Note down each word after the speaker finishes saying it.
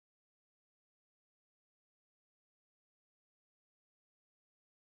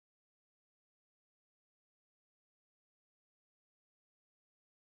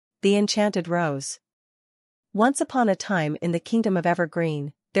The Enchanted Rose. Once upon a time in the kingdom of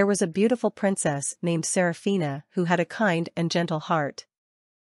Evergreen, there was a beautiful princess named Seraphina who had a kind and gentle heart.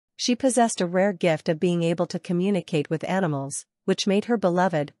 She possessed a rare gift of being able to communicate with animals, which made her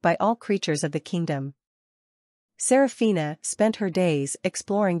beloved by all creatures of the kingdom. Seraphina spent her days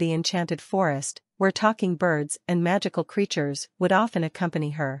exploring the enchanted forest, where talking birds and magical creatures would often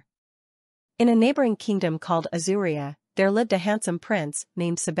accompany her. In a neighboring kingdom called Azuria, there lived a handsome prince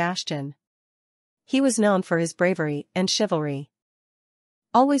named Sebastian. He was known for his bravery and chivalry,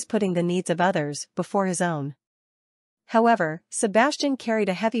 always putting the needs of others before his own. However, Sebastian carried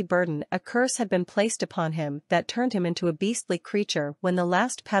a heavy burden. A curse had been placed upon him that turned him into a beastly creature when the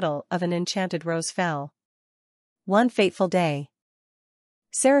last petal of an enchanted rose fell. One fateful day,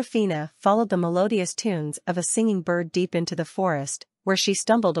 Seraphina followed the melodious tunes of a singing bird deep into the forest, where she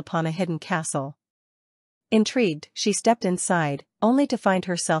stumbled upon a hidden castle. Intrigued, she stepped inside, only to find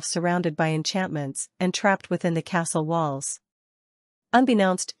herself surrounded by enchantments and trapped within the castle walls.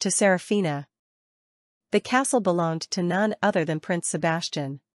 Unbeknownst to Seraphina, the castle belonged to none other than Prince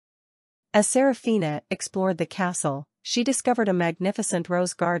Sebastian. As Seraphina explored the castle, she discovered a magnificent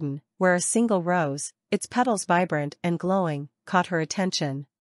rose garden, where a single rose, its petals vibrant and glowing, caught her attention.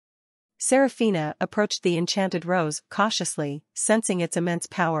 Seraphina approached the enchanted rose cautiously, sensing its immense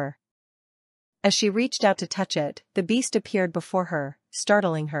power. As she reached out to touch it, the beast appeared before her,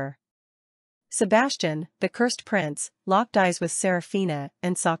 startling her. Sebastian, the cursed prince, locked eyes with Seraphina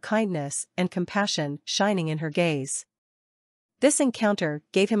and saw kindness and compassion shining in her gaze. This encounter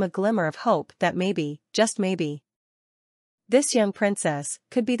gave him a glimmer of hope that maybe, just maybe, this young princess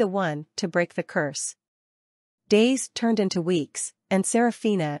could be the one to break the curse. Days turned into weeks, and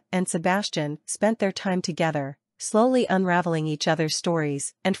Seraphina and Sebastian spent their time together, slowly unraveling each other's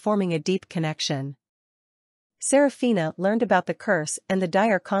stories and forming a deep connection. Seraphina learned about the curse and the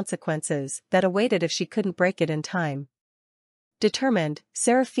dire consequences that awaited if she couldn't break it in time. Determined,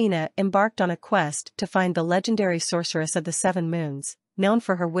 Seraphina embarked on a quest to find the legendary sorceress of the Seven Moons, known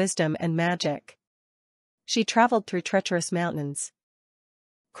for her wisdom and magic. She traveled through treacherous mountains,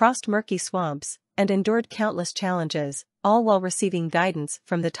 crossed murky swamps, and endured countless challenges, all while receiving guidance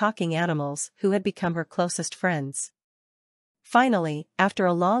from the talking animals who had become her closest friends. Finally, after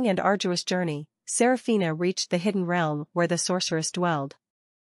a long and arduous journey, Seraphina reached the hidden realm where the sorceress dwelled.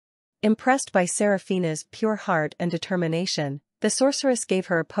 Impressed by Seraphina's pure heart and determination, the sorceress gave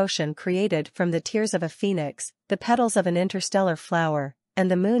her a potion created from the tears of a phoenix, the petals of an interstellar flower, and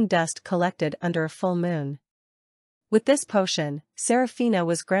the moon dust collected under a full moon. With this potion, Seraphina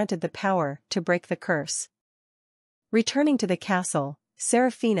was granted the power to break the curse. Returning to the castle,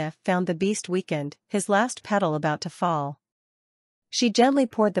 Seraphina found the beast weakened, his last petal about to fall. She gently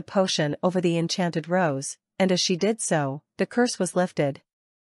poured the potion over the enchanted rose, and as she did so, the curse was lifted.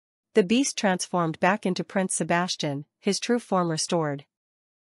 The beast transformed back into Prince Sebastian, his true form restored.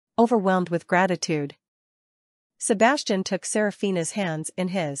 Overwhelmed with gratitude, Sebastian took Seraphina's hands in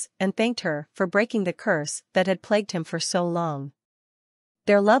his and thanked her for breaking the curse that had plagued him for so long.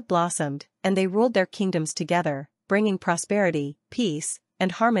 Their love blossomed, and they ruled their kingdoms together, bringing prosperity, peace,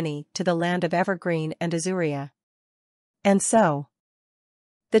 and harmony to the land of Evergreen and Azuria. And so,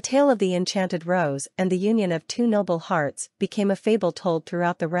 the tale of the enchanted rose and the union of two noble hearts became a fable told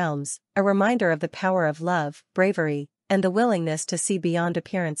throughout the realms, a reminder of the power of love, bravery, and the willingness to see beyond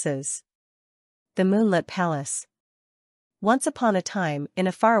appearances. The Moonlit Palace. Once upon a time, in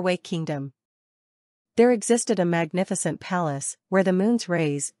a faraway kingdom, there existed a magnificent palace where the moon's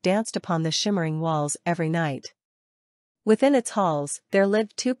rays danced upon the shimmering walls every night. Within its halls, there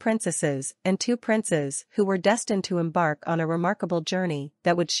lived two princesses and two princes who were destined to embark on a remarkable journey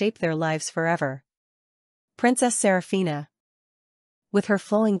that would shape their lives forever. Princess Seraphina, with her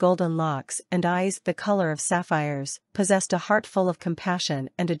flowing golden locks and eyes the color of sapphires, possessed a heart full of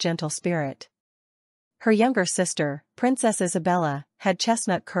compassion and a gentle spirit. Her younger sister, Princess Isabella, had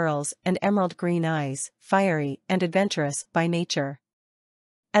chestnut curls and emerald green eyes, fiery and adventurous by nature.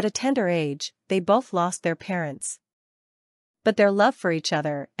 At a tender age, they both lost their parents. But their love for each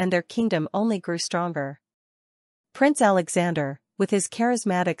other and their kingdom only grew stronger. Prince Alexander, with his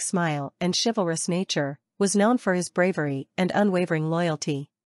charismatic smile and chivalrous nature, was known for his bravery and unwavering loyalty.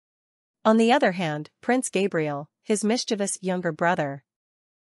 On the other hand, Prince Gabriel, his mischievous younger brother,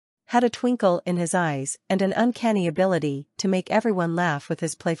 had a twinkle in his eyes and an uncanny ability to make everyone laugh with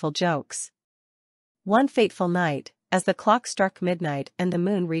his playful jokes. One fateful night, as the clock struck midnight and the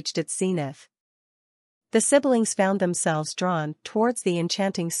moon reached its zenith, the siblings found themselves drawn towards the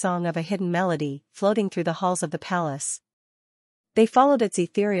enchanting song of a hidden melody floating through the halls of the palace. They followed its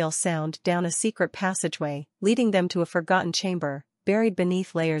ethereal sound down a secret passageway, leading them to a forgotten chamber, buried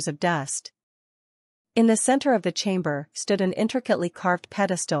beneath layers of dust. In the center of the chamber stood an intricately carved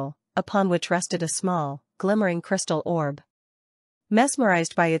pedestal, upon which rested a small, glimmering crystal orb.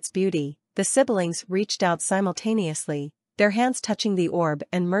 Mesmerized by its beauty, the siblings reached out simultaneously, their hands touching the orb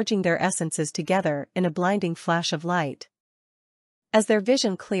and merging their essences together in a blinding flash of light. As their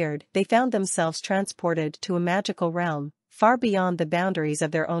vision cleared, they found themselves transported to a magical realm, far beyond the boundaries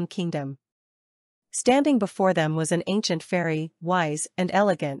of their own kingdom. Standing before them was an ancient fairy, wise and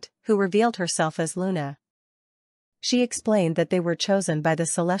elegant, who revealed herself as Luna. She explained that they were chosen by the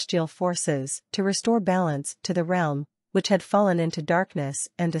celestial forces to restore balance to the realm, which had fallen into darkness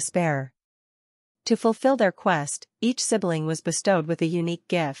and despair. To fulfill their quest, each sibling was bestowed with a unique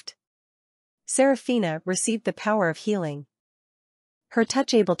gift. Seraphina received the power of healing, her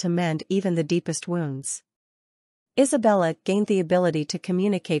touch able to mend even the deepest wounds. Isabella gained the ability to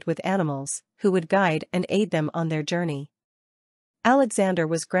communicate with animals, who would guide and aid them on their journey. Alexander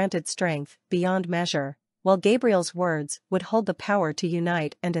was granted strength beyond measure, while Gabriel's words would hold the power to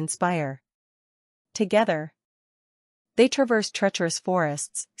unite and inspire. Together, they traversed treacherous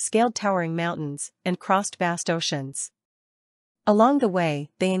forests, scaled towering mountains, and crossed vast oceans. Along the way,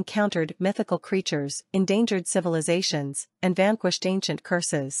 they encountered mythical creatures, endangered civilizations, and vanquished ancient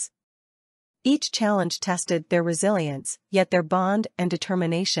curses. Each challenge tested their resilience, yet their bond and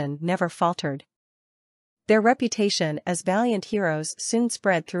determination never faltered. Their reputation as valiant heroes soon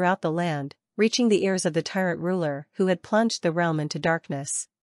spread throughout the land, reaching the ears of the tyrant ruler who had plunged the realm into darkness.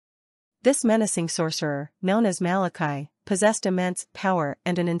 This menacing sorcerer, known as Malachi, possessed immense power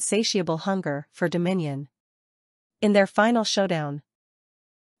and an insatiable hunger for dominion. In their final showdown,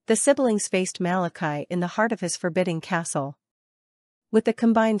 the siblings faced Malachi in the heart of his forbidding castle. With the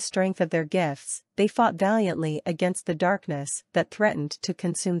combined strength of their gifts, they fought valiantly against the darkness that threatened to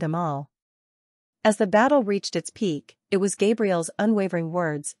consume them all. As the battle reached its peak, it was Gabriel's unwavering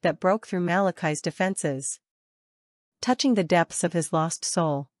words that broke through Malachi's defenses, touching the depths of his lost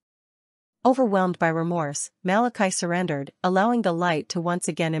soul. Overwhelmed by remorse, Malachi surrendered, allowing the light to once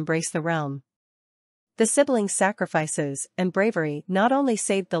again embrace the realm. The siblings' sacrifices and bravery not only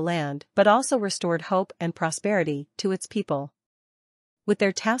saved the land but also restored hope and prosperity to its people. With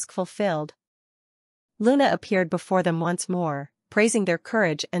their task fulfilled, Luna appeared before them once more, praising their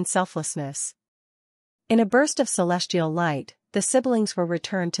courage and selflessness. In a burst of celestial light, the siblings were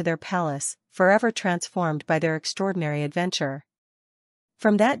returned to their palace, forever transformed by their extraordinary adventure.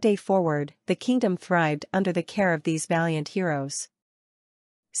 From that day forward, the kingdom thrived under the care of these valiant heroes.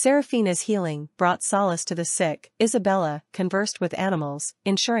 Seraphina's healing brought solace to the sick. Isabella conversed with animals,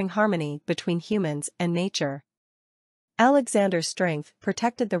 ensuring harmony between humans and nature. Alexander's strength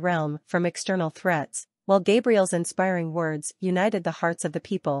protected the realm from external threats, while Gabriel's inspiring words united the hearts of the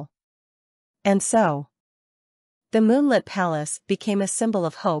people. And so, the moonlit palace became a symbol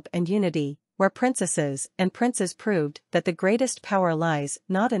of hope and unity, where princesses and princes proved that the greatest power lies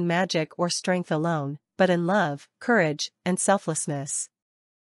not in magic or strength alone, but in love, courage, and selflessness.